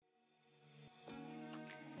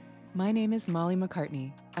My name is Molly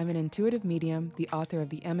McCartney. I'm an intuitive medium, the author of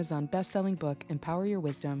the Amazon best-selling book, Empower Your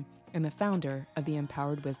Wisdom, and the founder of the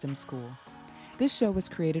Empowered Wisdom School. This show was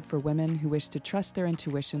created for women who wish to trust their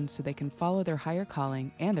intuition so they can follow their higher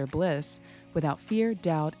calling and their bliss without fear,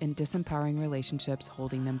 doubt, and disempowering relationships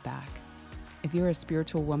holding them back. If you're a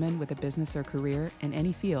spiritual woman with a business or career in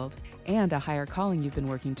any field and a higher calling you've been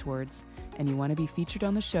working towards, and you want to be featured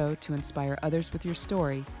on the show to inspire others with your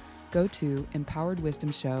story, go to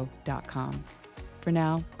empoweredwisdomshow.com. For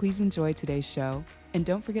now, please enjoy today's show, and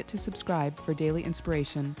don't forget to subscribe for daily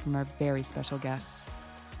inspiration from our very special guests.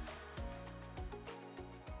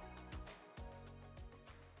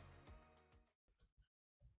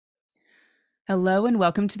 Hello and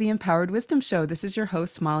welcome to the Empowered Wisdom Show. This is your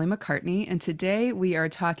host, Molly McCartney, and today we are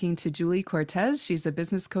talking to Julie Cortes. She's a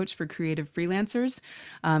business coach for creative freelancers,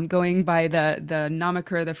 going by the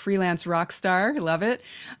moniker, the freelance rock star. Love it.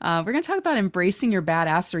 We're going to talk about embracing your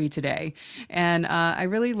bad-assery today, and I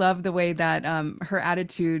really love the way that her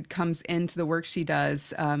attitude comes into the work she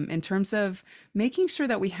does in terms of making sure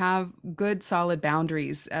that we have good, solid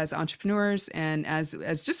boundaries as entrepreneurs and as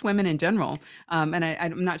just women in general. And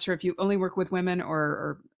I'm not sure if you only work with women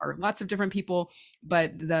or lots of different people,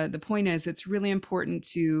 but the point is it's really important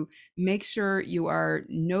to make sure you are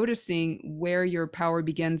noticing where your power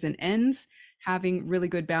begins and ends, having really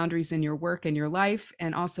good boundaries in your work and your life,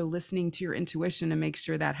 and also listening to your intuition and make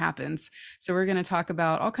sure that happens. So we're going to talk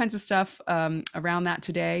about all kinds of stuff around that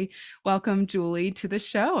today. Welcome, Julie, to the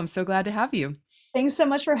show. I'm so glad to have you. Thanks so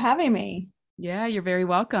much for having me. Yeah, you're very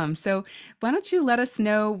welcome. So why don't you let us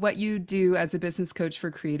know what you do as a business coach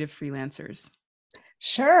for creative freelancers?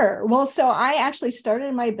 Sure. Well, so I actually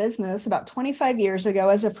started my business about 25 years ago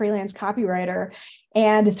as a freelance copywriter.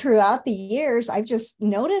 And throughout the years, I've just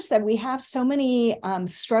noticed that we have so many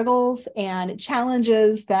struggles and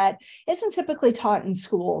challenges that isn't typically taught in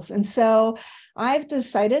schools. And so I've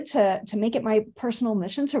decided to make it my personal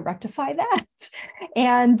mission to rectify that.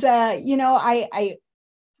 And, I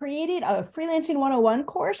created a freelancing 101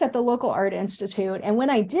 course at the local art institute. And when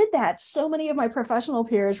I did that, so many of my professional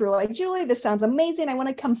peers were like, Julie, this sounds amazing. I want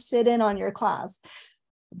to come sit in on your class.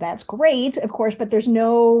 That's great, of course, but there's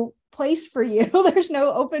no place for you. There's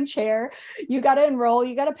no open chair. You got to enroll,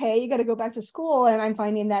 you got to pay, you got to go back to school. And I'm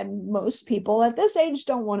finding that most people at this age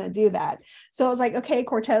don't want to do that. So I was like, okay,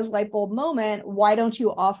 Cortes, light bulb moment. Why don't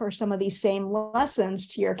you offer some of these same lessons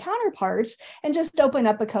to your counterparts and just open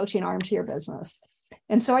up a coaching arm to your business?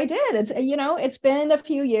 And so I did. It's been a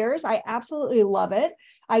few years. I absolutely love it.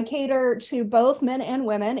 I cater to both men and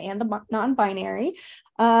women and the non-binary.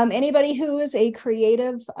 Anybody who is a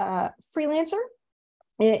creative freelancer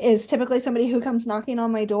is typically somebody who comes knocking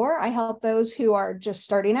on my door. I help those who are just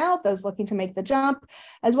starting out, those looking to make the jump,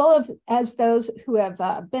 as well as those who have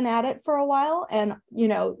been at it for a while and,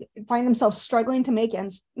 find themselves struggling to make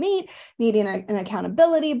ends meet, needing an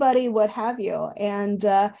accountability buddy, what have you. And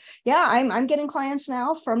I'm getting clients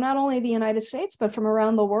now from not only the United States, but from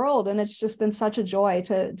around the world. And it's just been such a joy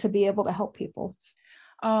to be able to help people.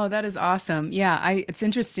 Oh, that is awesome. Yeah, it's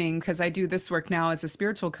interesting because I do this work now as a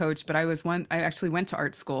spiritual coach, but I actually went to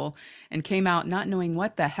art school and came out not knowing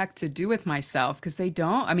what the heck to do with myself because they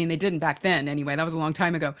didn't back then anyway. That was a long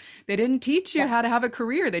time ago. They didn't teach you how to have a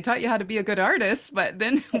career. They taught you how to be a good artist, but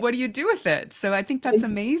then what do you do with it? So I think that's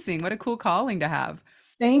amazing. What a cool calling to have.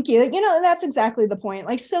 Thank you. That's exactly the point.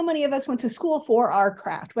 Like so many of us went to school for our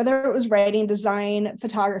craft, whether it was writing, design,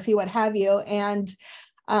 photography, what have you. And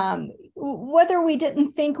whether we didn't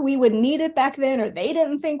think we would need it back then or they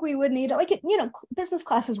didn't think we would need it, business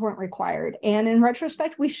classes weren't required. And in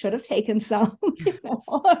retrospect, we should have taken some.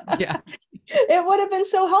 Yeah. It would have been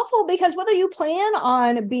so helpful because whether you plan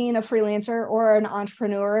on being a freelancer or an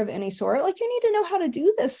entrepreneur of any sort, you need to know how to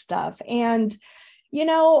do this stuff. And,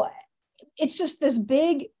 it's just this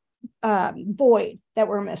big void that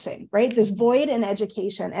we're missing, right? This void in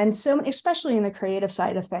education. And so, especially in the creative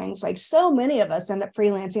side of things, like so many of us end up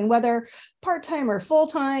freelancing, whether part-time or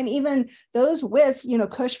full-time, even those with,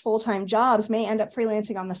 cush full-time jobs may end up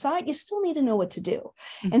freelancing on the side. You still need to know what to do.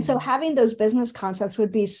 Mm-hmm. And so having those business concepts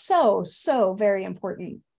would be so, so very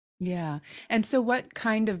important. Yeah. And so what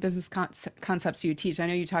kind of business concepts do you teach? I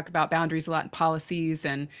know you talk about boundaries a lot in policies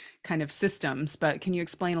and kind of systems, but can you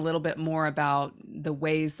explain a little bit more about the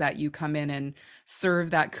ways that you come in and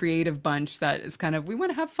serve that creative bunch that is kind of, we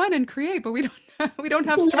want to have fun and create, but we don't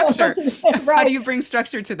have structure. Right. How do you bring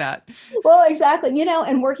structure to that? Well, exactly.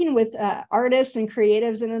 And working with artists and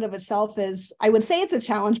creatives in and of itself is, I would say it's a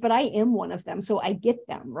challenge, but I am one of them. So I get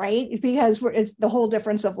them, right? Because it's the whole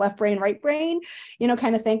difference of left brain, right brain,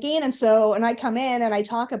 kind of thinking. And so, and I come in and I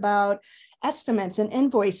talk about estimates and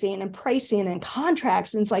invoicing and pricing and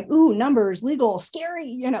contracts. And it's like, ooh, numbers, legal,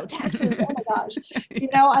 scary, taxes. Oh my gosh.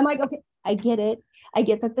 Yeah. I'm like, okay, I get it. I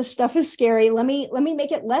get that this stuff is scary. Let me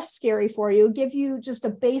make it less scary for you, give you just a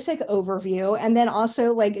basic overview, and then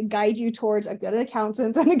also like guide you towards a good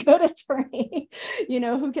accountant and a good attorney,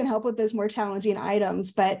 who can help with those more challenging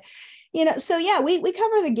items. But so yeah, we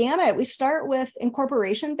cover the gamut. We start with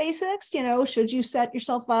incorporation basics. Should you set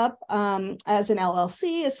yourself up as an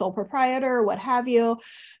LLC, a sole proprietor, what have you?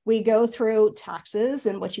 We go through taxes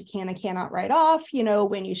and what you can and cannot write off,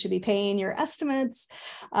 when you should be paying your estimates,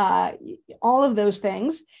 all of those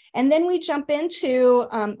things. And then we jump into,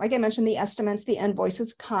 like I mentioned, the estimates, the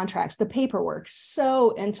invoices, contracts, the paperwork,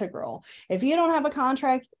 so integral. If you don't have a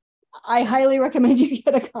contract, I highly recommend you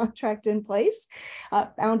get a contract in place.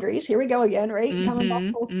 Boundaries, here we go again, right? Coming back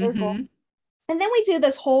Mm-hmm. full circle. Mm-hmm. And then we do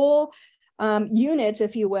this whole unit,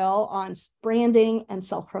 if you will, on branding and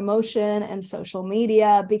self-promotion and social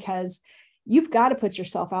media, because you've got to put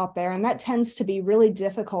yourself out there. And that tends to be really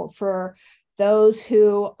difficult for those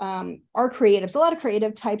who are creatives. A lot of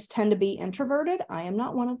creative types tend to be introverted. I am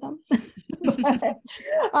not one of them.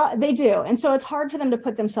 But they do. And so it's hard for them to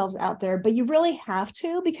put themselves out there, but you really have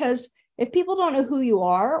to, because if people don't know who you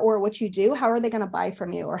are or what you do, how are they going to buy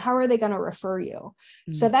from you, or how are they going to refer you?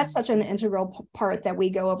 So that's such an integral part that we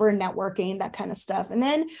go over, networking, that kind of stuff. And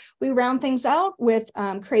then we round things out with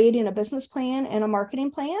creating a business plan and a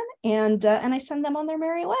marketing plan, and I send them on their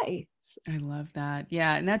merry way. I love that.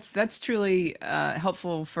 Yeah, and that's truly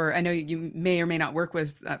helpful for. I know you may or may not work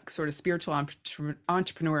with sort of spiritual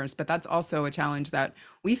entrepreneurs, but that's also a challenge that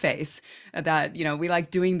we face. That we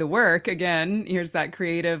like doing the work. Again, here's that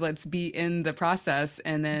creative. Let's be in the process,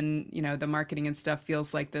 and then the marketing and stuff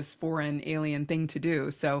feels like this foreign, alien thing to do.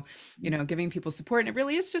 So giving people support, and it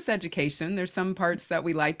really is just education. There's some parts that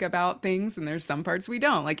we like about things, and there's some parts we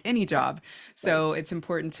don't, like any job. So it's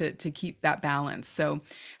important to keep that balance. So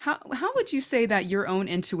how would you say that your own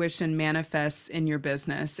intuition manifests in your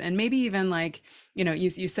business? And maybe even like,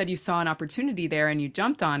 you said you saw an opportunity there and you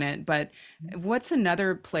jumped on it, but what's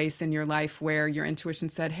another place in your life where your intuition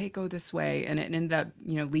said, hey, go this way, and it ended up,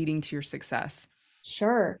 leading to your success?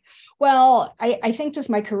 Sure. Well, I think just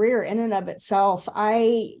my career in and of itself,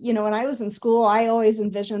 when I was in school, I always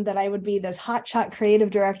envisioned that I would be this hotshot creative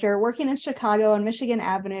director working in Chicago on Michigan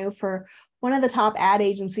Avenue for one of the top ad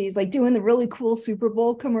agencies, like doing the really cool Super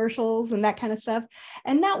Bowl commercials and that kind of stuff.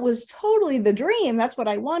 And that was totally the dream. That's what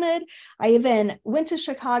I wanted. I even went to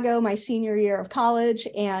Chicago my senior year of college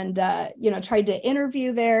and, tried to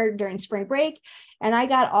interview there during spring break. And I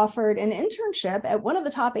got offered an internship at one of the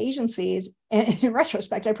top agencies. And in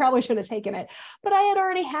retrospect, I probably should have taken it, but I had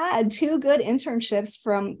already had 2 good internships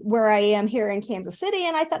from where I am here in Kansas City.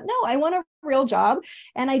 And I thought, no, I want a real job.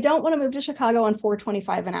 And I don't want to move to Chicago on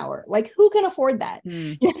 $4.25 an hour. Like, who can afford that?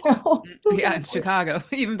 Hmm. Who Yeah, can in afford Chicago,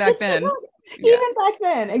 even back it's then. Chicago, Yeah. even back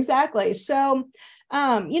then. Exactly. So,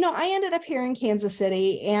 I ended up here in Kansas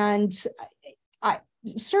City, and I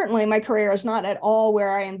certainly my career is not at all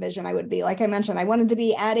where I envisioned I would be. Like I mentioned, I wanted to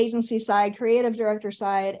be ad agency side, creative director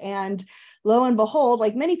side, and lo and behold,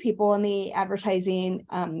 like many people in the advertising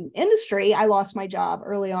industry, I lost my job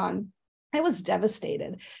early on. I was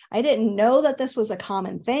devastated. I didn't know that this was a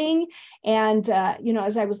common thing. And,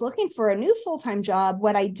 as I was looking for a new full-time job,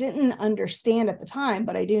 what I didn't understand at the time,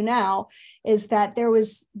 but I do now, is that there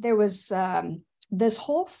was this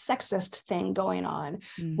whole sexist thing going on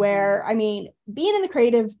where, being in the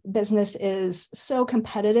creative business is so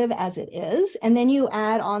competitive as it is. And then you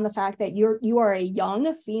add on the fact that you are a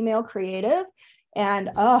young female creative, and,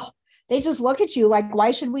 they just look at you like,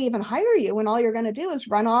 why should we even hire you when all you're going to do is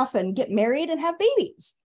run off and get married and have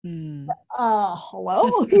babies? Mm.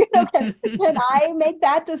 Hello, can I make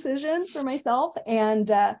that decision for myself?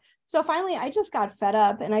 And so finally, I just got fed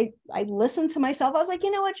up, and I listened to myself. I was like,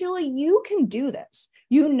 you know what, Julie, you can do this.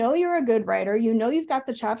 You're a good writer. You've got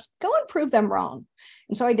the chops. Go and prove them wrong.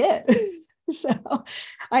 And so I did. So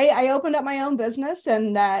I opened up my own business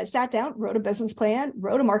and sat down, wrote a business plan,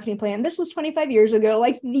 wrote a marketing plan. This was 25 years ago.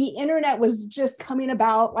 Like the internet was just coming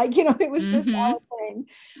about. Like, it was just Mm-hmm. our thing.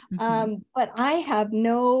 Mm-hmm. But I have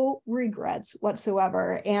no regrets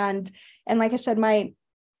whatsoever. And like I said, my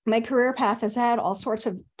career path has had all sorts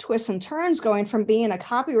of twists and turns, going from being a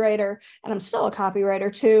copywriter, and I'm still a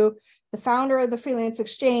copywriter, to the founder of the Freelance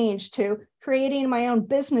Exchange, to creating my own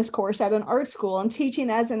business course at an art school and teaching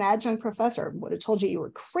as an adjunct professor. Would have told you were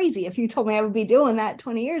crazy if you told me I would be doing that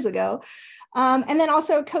 20 years ago. And then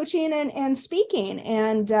also coaching and speaking.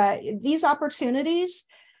 And these opportunities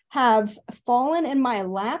have fallen in my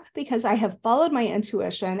lap because I have followed my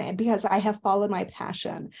intuition and because I have followed my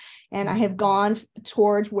passion. And I have gone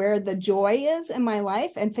towards where the joy is in my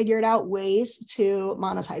life and figured out ways to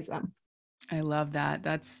monetize them. I love that.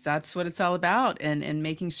 That's what it's all about, and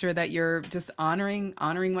making sure that you're just honoring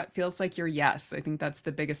what feels like your yes. I think that's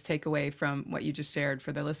the biggest takeaway from what you just shared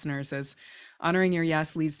for the listeners is honoring your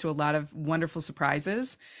yes leads to a lot of wonderful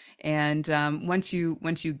surprises. And once you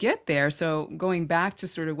get there, so going back to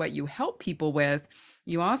sort of what you help people with,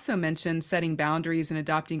 you also mentioned setting boundaries and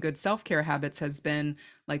adopting good self-care habits has been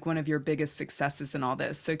like one of your biggest successes in all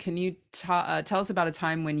this. So can you tell us about a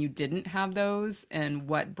time when you didn't have those and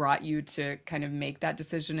what brought you to kind of make that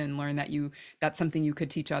decision and learn that that's something you could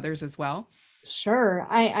teach others as well? Sure.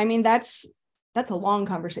 I mean, that's a long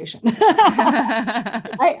conversation.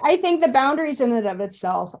 I think the boundaries in and of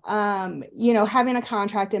itself, having a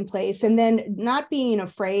contract in place and then not being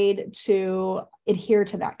afraid to adhere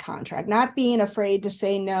to that contract, not being afraid to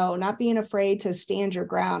say no, not being afraid to stand your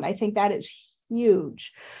ground. I think that is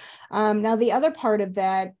huge. Now, the other part of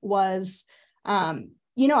that was,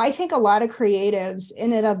 I think a lot of creatives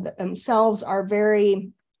in and of themselves are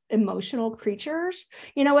very emotional creatures.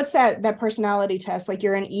 What's that personality test, like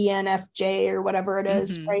you're an ENFJ or whatever it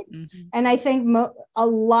is, Hmm. right? Hmm. And I think a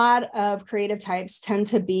lot of creative types tend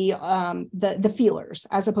to be the feelers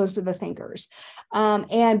as opposed to the thinkers,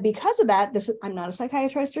 and because of that, I'm not a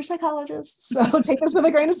psychiatrist or psychologist, so take this with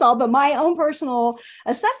a grain of salt, but my own personal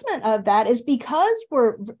assessment of that is because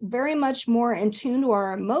we're very much more in tune to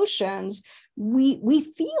our emotions, we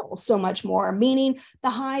feel so much more, meaning the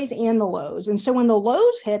highs and the lows. And so when the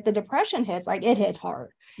lows hit, the depression hits, like it hits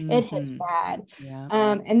hard, it hits Hmm. bad.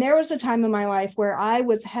 Yeah. And there was a time in my life where I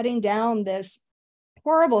was heading down this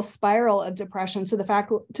horrible spiral of depression to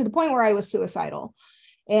the point where I was suicidal.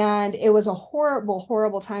 And it was a horrible,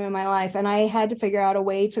 horrible time in my life. And I had to figure out a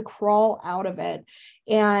way to crawl out of it,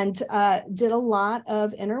 and did a lot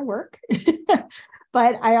of inner work.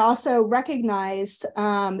 But I also recognized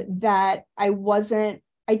that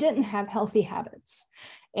I didn't have healthy habits.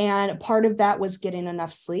 And part of that was getting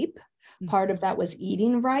enough sleep. Part of that was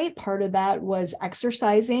eating right. Part of that was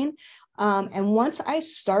exercising. And once I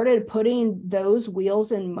started putting those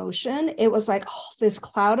wheels in motion, it was like, this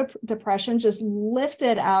cloud of depression just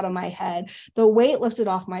lifted out of my head. The weight lifted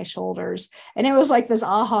off my shoulders. And it was like this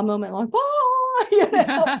aha moment, like, oh,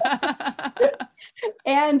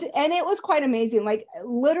 and it was quite amazing. Like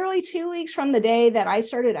literally 2 weeks from the day that I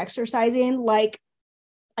started exercising, like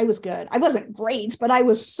I was good. I wasn't great, but I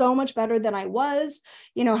was so much better than I was,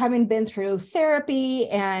 having been through therapy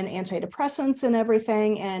and antidepressants and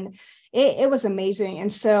everything. And it was amazing.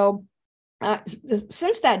 And so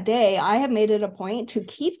since that day, I have made it a point to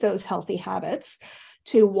keep those healthy habits,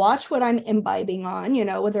 to watch what I'm imbibing on,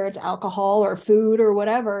 whether it's alcohol or food or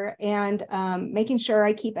whatever, and making sure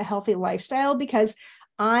I keep a healthy lifestyle, because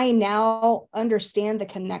I now understand the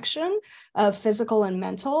connection of physical and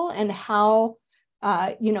mental, and how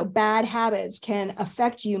bad habits can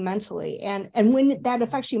affect you mentally. And when that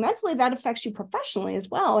affects you mentally, that affects you professionally as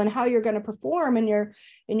well, and how you're going to perform in your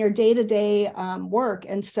day-to-day work.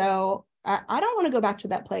 And so I don't want to go back to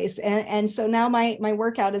that place. And so now my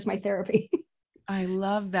workout is my therapy. I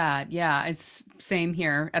love that. Yeah, it's same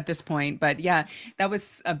here at this point. But yeah, that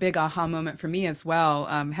was a big aha moment for me as well.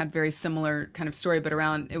 Had very similar kind of story, but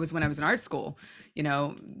it was when I was in art school,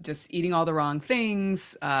 just eating all the wrong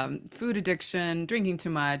things, food addiction, drinking too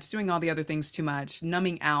much, doing all the other things too much,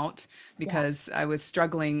 numbing out Yeah. because I was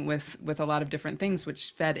struggling with a lot of different things,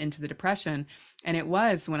 which fed into the depression. And it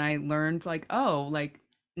was when I learned like, oh, like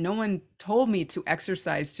no one told me to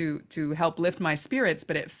exercise to help lift my spirits,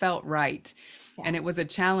 but it felt right. Yeah. And it was a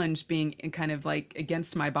challenge being kind of like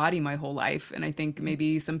against my body my whole life. And I think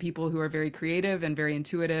maybe some people who are very creative and very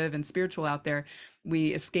intuitive and spiritual out there,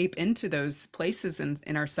 we escape into those places in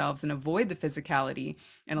ourselves and avoid the physicality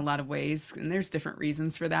in a lot of ways. And there's different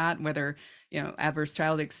reasons for that, whether, adverse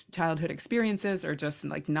childhood experiences or just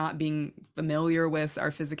like not being familiar with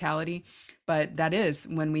our physicality. But that is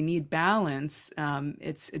when we need balance.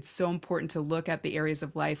 It's so important to look at the areas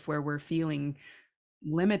of life where we're feeling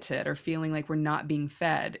limited or feeling like we're not being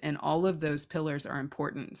fed, and all of those pillars are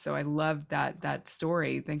important. So I love that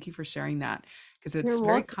story. Thank you for sharing that, because it's You're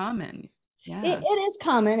very welcome. common. It, Yeah. it is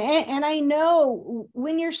common. And I know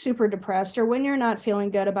when you're super depressed or when you're not feeling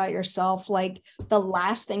good about yourself, like the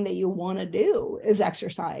last thing that you want to do is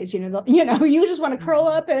exercise. You just want to curl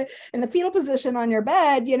Mhm. up in the fetal position on your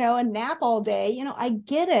bed, and nap all day. I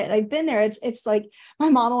get it. I've been there. It's like my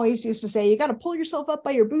mom always used to say, you got to pull yourself up by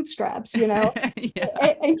your bootstraps, Yeah.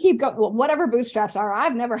 and keep going. Well, whatever bootstraps are,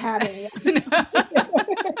 I've never had any.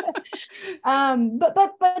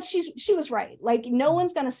 But she was right. Like, no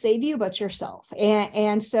one's going to save you but yourself.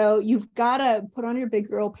 And so you've got to put on your big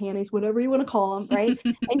girl panties, whatever you want to call them, right?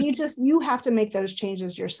 And you have to make those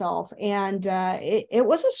changes yourself. And it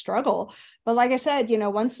was a struggle. But like I said,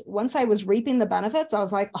 once I was reaping the benefits, I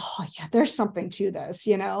was like, oh yeah, there's something to this.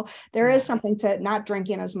 There is Yeah. something to not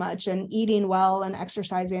drinking as much and eating well and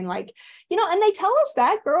exercising. Like, and they tell us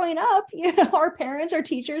that growing up, our parents, our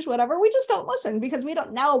teachers, whatever, we just don't listen because we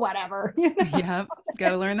don't know whatever. Yeah, got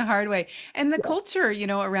to learn the hard way. And the Yeah. culture,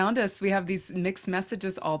 around us, we have these mixed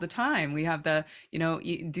messages all the time. We have the,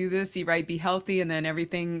 eat, do this, eat right, be healthy, and then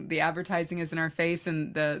everything, the advertising is in our face,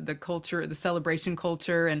 and the culture, the celebration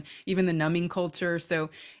culture, and even the numbing culture. So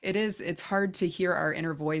it's hard to hear our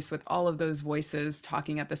inner voice with all of those voices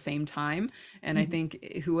talking at the same time. And I Mhm.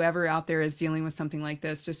 think whoever out there is dealing with something like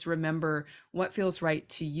this, just remember what feels right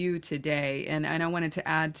to you today. And I wanted to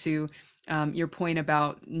add to your point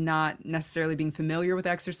about not necessarily being familiar with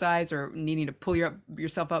exercise or needing to pull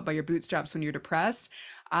yourself up by your bootstraps when you're depressed.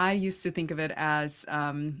 I used to think of it as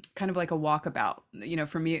kind of like a walkabout.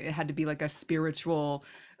 For me, it had to be like a spiritual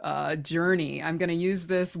journey. I'm going to use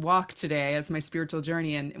this walk today as my spiritual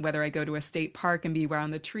journey. And whether I go to a state park and be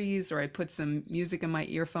around the trees, or I put some music in my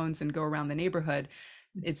earphones and go around the neighborhood,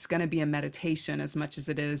 it's going to be a meditation as much as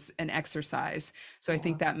it is an exercise. So I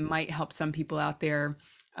think Yeah. that might help some people out there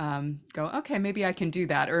go, okay, maybe I can do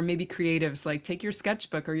that. Or maybe creatives, like, take your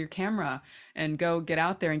sketchbook or your camera and go get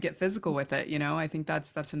out there and get physical with it. I think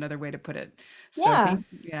that's another way to put it. So Yeah.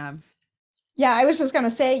 yeah. Yeah, I was just gonna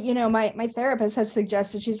say, my therapist has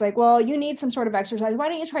suggested, she's like, well, you need some sort of exercise. Why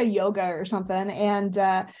don't you try yoga or something? And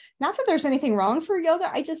not that there's anything wrong for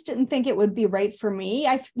yoga. I just didn't think it would be right for me.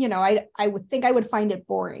 I would think I would find it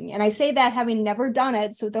boring. And I say that having never done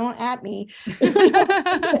it, so don't at me.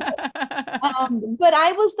 But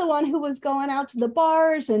I was the one who was going out to the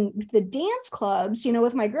bars and the dance clubs,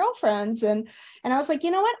 with my girlfriends. And I was like,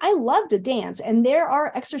 you know what? I love to dance. And there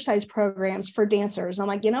are exercise programs for dancers. I'm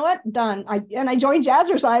like, you know what? Done. I joined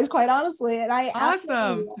Jazzercise, quite honestly. And I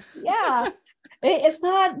absolutely, Awesome. yeah. It's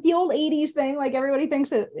not the old 80s thing like everybody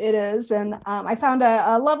thinks it is. And I found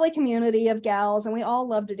a lovely community of gals, and we all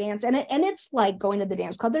love to dance. And it's like going to the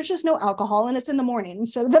dance club. There's just no alcohol, and it's in the morning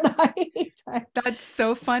instead of the night. That's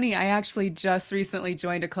so funny. I actually just recently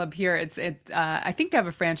joined a club here. I think they have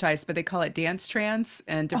a franchise, but they call it Dance Trance,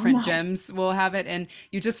 and Oh, different nice. gyms will have it, and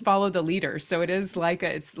you just follow the leader. So it's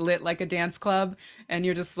lit like a dance club, and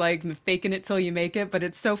you're just like faking it till you make it. But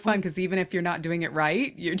it's so fun because even if you're not doing it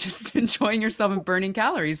right, you're just enjoying yourself and burning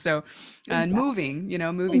calories. So, and Exactly. moving And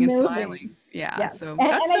and moving. smiling. Yeah. Yes. So And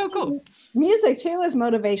that's I so cool. think music too is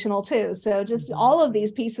motivational too. So just Mhm. all of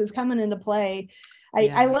these pieces coming into play. I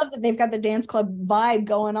Yeah. love that they've got the dance club vibe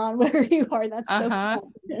going on where you are. That's so Uh-huh.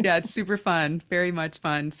 fun. Yeah, it's super fun. Very much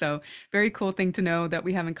fun. So very cool thing to know that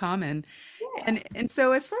we have in common. Yeah. And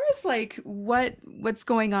so as far as like what's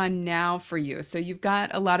going on now for you. So you've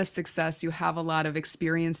got a lot of success, you have a lot of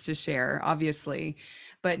experience to share, obviously.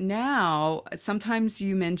 But now sometimes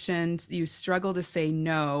you mentioned you struggle to say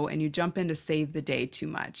no and you jump in to save the day too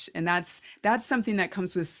much. And that's something that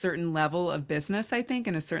comes with a certain level of business, I think,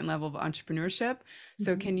 and a certain level of entrepreneurship.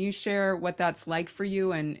 So Mhm. can you share what that's like for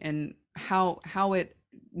you, and how it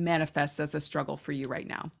manifests as a struggle for you right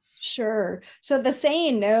now? Sure. So the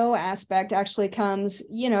saying no aspect actually comes,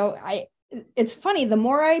 it's funny, the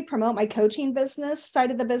more I promote my coaching business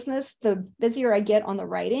side of the business, the busier I get on the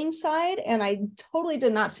writing side. And I totally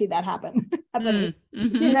did not see that happening. Mm,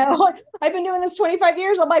 hmm. I've been doing this 25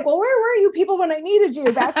 years. I'm like, well, where were you people when I needed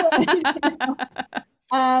you back when?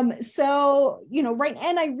 Right.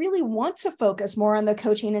 And I really want to focus more on the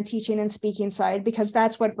coaching and teaching and speaking side because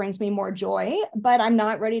that's what brings me more joy, but I'm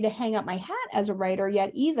not ready to hang up my hat as a writer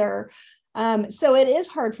yet either. So it is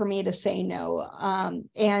hard for me to say no.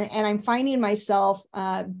 And I'm finding myself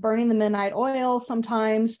burning the midnight oil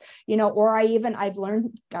sometimes, or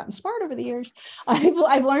gotten smart over the years.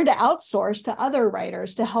 I've learned to outsource to other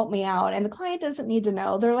writers to help me out. And the client doesn't need to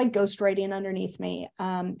know. They're like ghostwriting underneath me.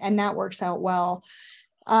 And that works out well.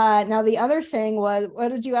 Now the other thing was, what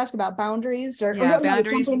did you ask about, boundaries or Yeah, no,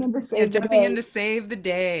 boundaries. jumping in to Yeah, save the jumping in day? to save the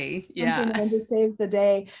day. Jumping Yeah. in to save the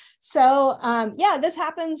day. So yeah, this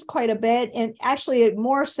happens quite a bit, and actually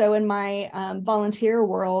more so in my volunteer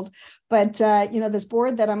world. But this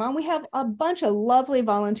board that I'm on, we have a bunch of lovely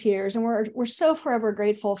volunteers, and we're so forever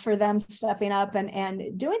grateful for them stepping up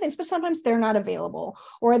and doing things. But sometimes they're not available,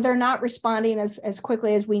 or they're not responding as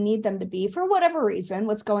quickly as we need them to be for whatever reason,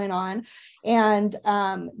 what's going on. And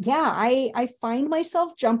yeah, I find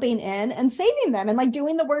myself jumping in and saving them and like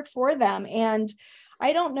doing the work for them. And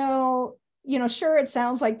I don't know, sure, it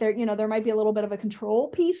sounds like there might be a little bit of a control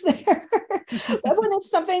piece there. But when it's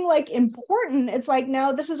something like important, it's like,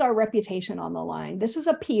 no, this is our reputation on the line. This is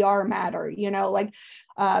a PR matter, like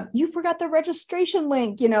you forgot the registration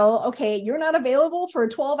link, okay, you're not available for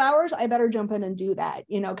 12 hours. I better jump in and do that,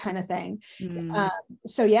 kind of thing. Mm. Um,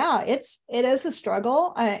 so yeah, it is a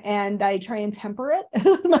struggle, and I try and temper it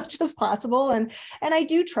as much as possible. And I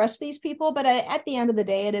do trust these people, but at the end of the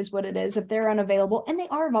day, it is what it is. If they're unavailable, and they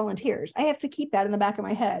are volunteers, I have to keep that in the back of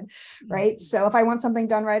my head, right? So if I want something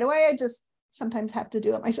done right away, I just sometimes have to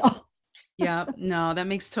do it myself. Yeah, no, that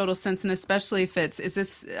makes total sense. And especially if is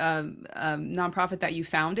this a nonprofit that you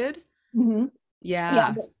founded? Mm-hmm.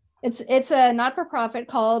 Yeah, Yeah. it's a not-for-profit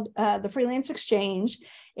called the Freelance Exchange,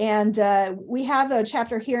 and we have a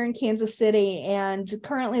chapter here in Kansas City, and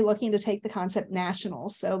currently looking to take the concept national.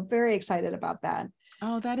 So very excited about that.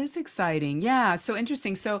 Oh, that is exciting. Yeah, so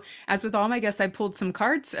interesting. So, as with all my guests, I pulled some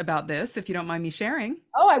cards about this, if you don't mind me sharing.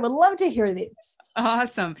 Oh, I would love to hear these.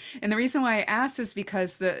 Awesome. And the reason why I asked is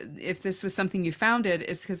because if this was something you founded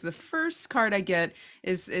is because the first card I get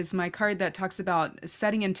is my card that talks about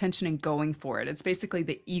setting intention and going for it. It's basically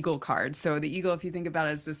the eagle card. So the eagle, if you think about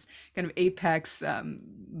it as this kind of apex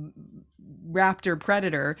raptor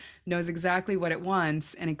predator, knows exactly what it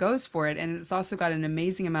wants and it goes for it. And it's also got an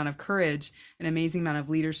amazing amount of courage, an amazing amount of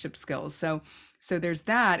leadership skills. So there's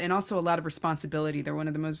that, and also a lot of responsibility. They're one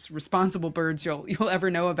of the most responsible birds you'll ever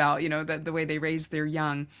know about. The way they raise their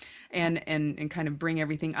young, and kind of bring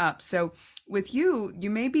everything up. So with you, you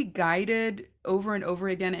may be guided over and over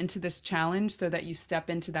again into this challenge, so that you step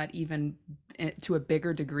into that even to a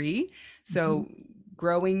bigger degree. Mhm. So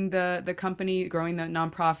growing the company, growing the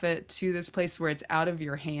nonprofit to this place where it's out of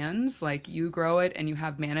your hands, like you grow it and you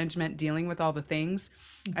have management dealing with all the things.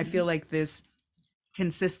 I Mhm. feel like this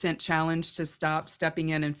consistent challenge to stop stepping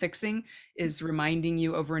in and fixing is reminding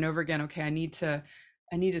you over and over again, okay, I need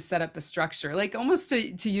to set up a structure, like almost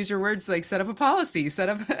to use your words, like set up a policy, set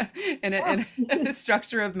up and Yeah. a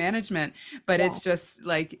structure of management. But Yeah. it's just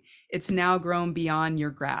like it's now grown beyond your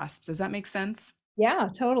grasp. Does that make sense? Yeah,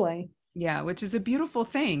 totally. Yeah, which is a beautiful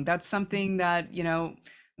thing. That's something that,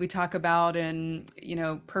 we talk about in,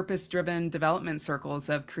 purpose-driven development circles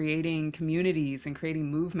of creating communities and creating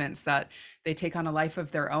movements that they take on a life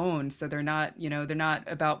of their own. So they're not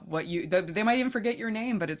about they might even forget your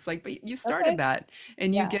name, but it's like, but you started Okay. that,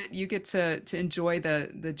 and you Yeah. get to enjoy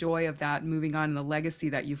the joy of that moving on, and the legacy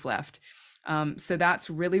that you've left. So that's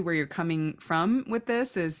really where you're coming from with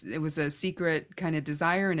this. Is it was a secret kind of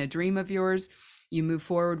desire and a dream of yours. You move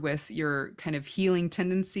forward with your kind of healing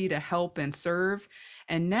tendency to help and serve.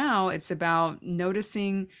 And now it's about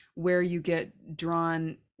noticing where you get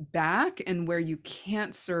drawn back and where you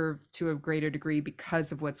can't serve to a greater degree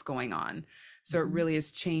because of what's going on. So it Mhm. really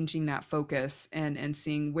is changing that focus and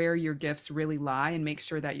seeing where your gifts really lie, and make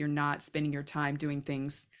sure that you're not spending your time doing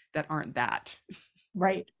things that aren't that.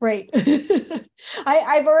 Right, right.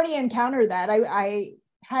 I've already encountered that. I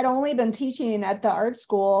had only been teaching at the art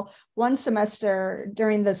school one semester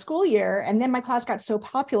during the school year, and then my class got so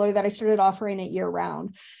popular that I started offering it year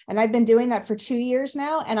round. And I've been doing that for 2 years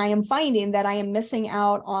now, and I am finding that I am missing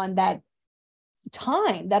out on that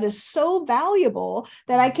time that is so valuable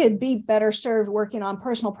that I could be better served working on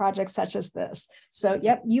personal projects such as this. So,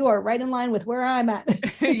 yep, you are right in line with where I'm at.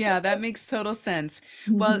 Yeah, that makes total sense.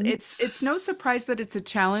 Well, Mhm. it's no surprise that it's a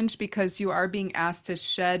challenge, because you are being asked to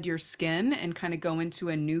shed your skin and kind of go into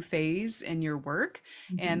a new phase in your work.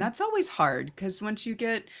 And Mhm. that's always hard, because once you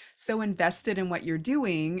get so invested in what you're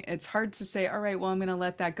doing, it's hard to say, all right, well, I'm going to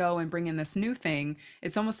let that go and bring in this new thing.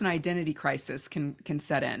 It's almost an identity crisis can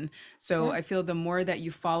set in. So Sure. I feel the more that you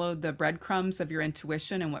follow the breadcrumbs of your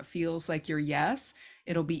intuition and what feels like your yes,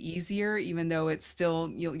 it'll be easier, even though it's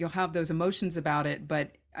still, you'll have those emotions about it.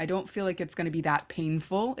 But I don't feel like it's going to be that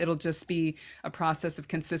painful. It'll just be a process of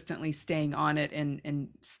consistently staying on it, and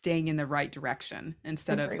staying in the right direction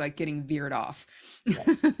instead of Agree. like getting veered off.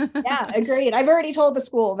 Yes. Yeah, agreed. I've already told the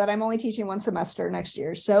school that I'm only teaching one semester next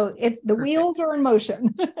year. So it's the wheels Perfect. are in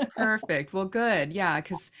motion. Perfect. Well, good. Yeah,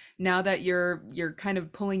 because now that you're kind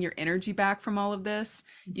of pulling your energy back from all of this,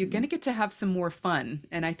 you're going Mhm. to get to have some more fun.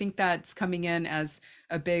 And I think that's coming in as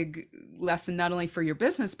a big lesson, not only for your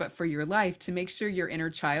business, but for your life, to make sure your inner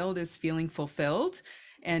child is feeling fulfilled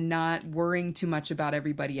and not worrying too much about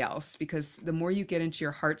everybody else. Because the more you get into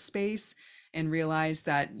your heart space and realize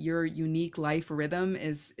that your unique life rhythm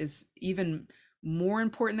is even more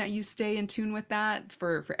important, that you stay in tune with that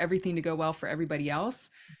for everything to go well for everybody else,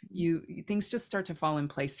 you things just start to fall in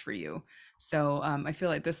place for you. So I feel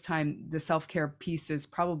like this time the self-care piece is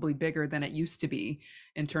probably bigger than it used to be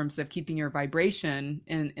in terms of keeping your vibration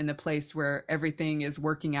in the place where everything is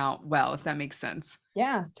working out well, if that makes sense.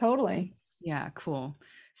 Yeah, totally. Yeah, cool.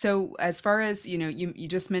 So as far as, you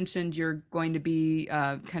just mentioned you're going to be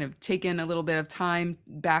kind of taking a little bit of time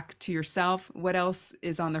back to yourself. What else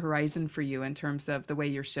is on the horizon for you in terms of the way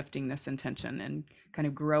you're shifting this intention and kind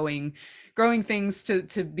of growing things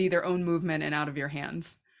to be their own movement and out of your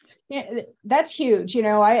hands? Yeah, that's huge.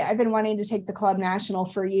 I've been wanting to take the club national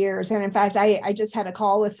for years. And in fact, I just had a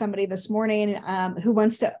call with somebody this morning who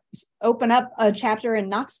wants to open up a chapter in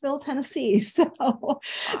Knoxville, Tennessee. So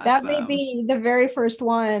that may Awesome. be the very first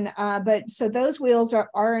one. But so those wheels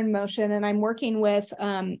are in motion. And I'm working with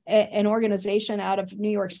an organization out of New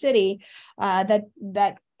York City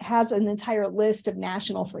that has an entire list of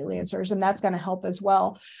national freelancers, and that's going to help as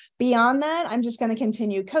well. Beyond that, I'm just going to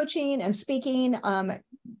continue coaching and speaking,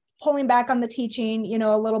 pulling back on the teaching,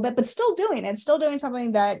 a little bit, but still doing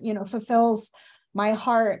something that, fulfills my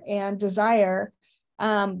heart and desire.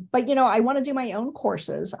 But, I want to do my own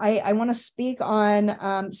courses. I want to speak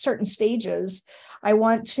on certain stages. I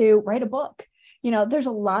want to write a book. There's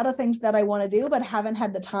a lot of things that I want to do, but haven't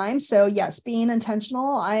had the time. So yes, being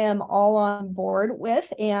intentional, I am all on board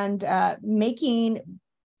with, and making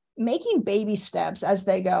baby steps as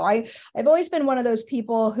they go. I've always been one of those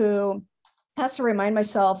people who has to remind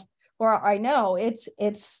myself, or I know it's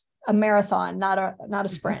a marathon, not a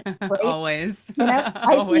sprint, right? Always.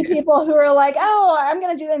 I see Always. people who are like, oh, I'm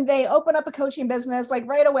going to do them. They open up a coaching business like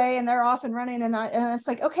right away and they're off and running. And it's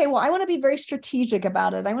like, okay, well, I want to be very strategic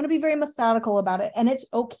about it. I want to be very methodical about it. And it's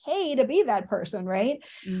okay to be that person, right?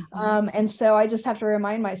 Hmm. And so I just have to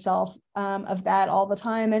remind myself of that all the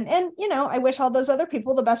time. And I wish all those other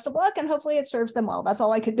people the best of luck, and hopefully it serves them well. That's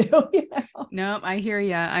all I could do. No, I hear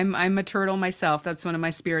you. I'm a turtle myself. That's one of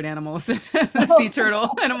my spirit animals, the sea turtle.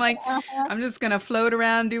 And I'm like, I'm just gonna float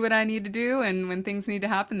around, do what I need to do, and when things need to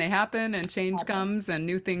happen, they happen, and change comes, and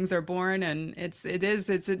new things are born. And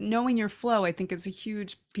knowing your flow. I think is a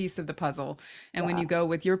huge piece of the puzzle. And when Yeah. you go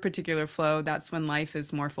with your particular flow, that's when life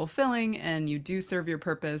is more fulfilling, and you do serve your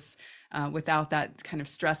purpose without that kind of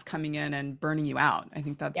stress coming in and burning you out. I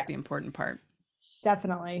think that's the Yes, important part.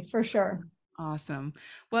 definitely, for sure. Awesome.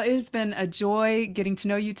 Well, it has been a joy getting to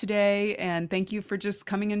know you today, and thank you for just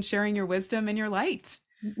coming and sharing your wisdom and your light.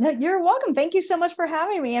 You're welcome. Thank you so much for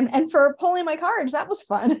having me, and for pulling my cards. That was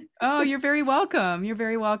fun. Oh, you're very welcome. You're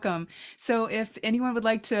very welcome. So, if anyone would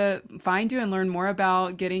like to find you and learn more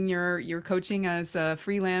about getting your coaching as a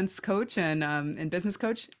freelance coach and business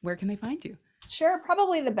coach, where can they find you? Sure.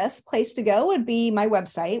 Probably the best place to go would be my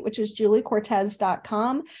website, which is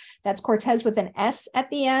juliecortez.com. That's Cortez with an S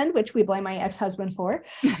at the end, which we blame my ex-husband for.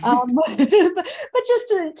 But just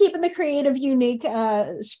to keep in the creative, unique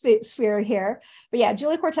sphere here. But yeah,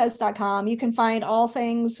 juliecortez.com. You can find all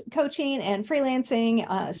things coaching and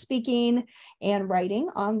freelancing, speaking and writing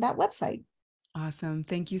on that website. Awesome.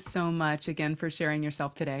 Thank you so much again for sharing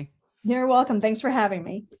yourself today. You're welcome. Thanks for having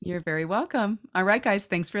me. You're very welcome. All right, guys.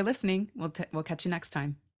 Thanks for listening. We'll catch you next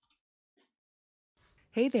time.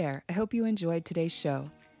 Hey there. I hope you enjoyed today's show.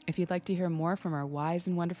 If you'd like to hear more from our wise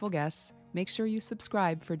and wonderful guests, make sure you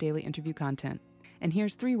subscribe for daily interview content. And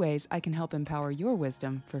here's 3 ways I can help empower your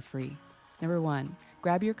wisdom for free. Number 1,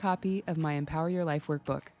 grab your copy of my Empower Your Life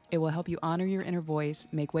workbook. It will help you honor your inner voice,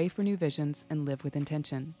 make way for new visions, and live with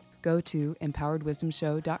intention. Go to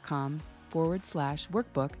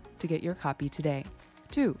empoweredwisdomshow.com/workbook to get your copy today.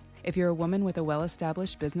 2, if you're a woman with a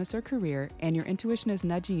well-established business or career and your intuition is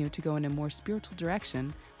nudging you to go in a more spiritual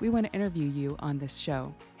direction, we want to interview you on this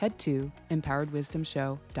show. Head to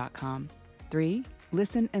empoweredwisdomshow.com. 3,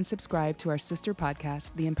 listen and subscribe to our sister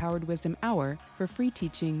podcast, The Empowered Wisdom Hour, for free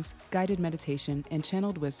teachings, guided meditation, and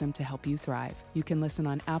channeled wisdom to help you thrive. You can listen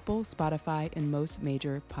on Apple, Spotify, and most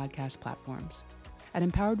major podcast platforms. At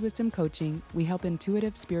Empowered Wisdom Coaching, we help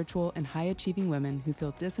intuitive, spiritual, and high-achieving women who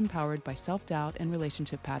feel disempowered by self-doubt and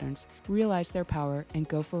relationship patterns realize their power and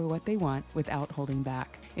go for what they want without holding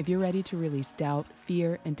back. If you're ready to release doubt,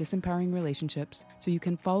 fear, and disempowering relationships so you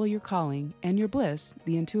can follow your calling and your bliss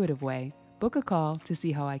the intuitive way, book a call to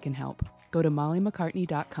see how I can help. Go to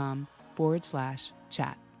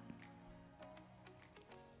mollymccartney.com/chat.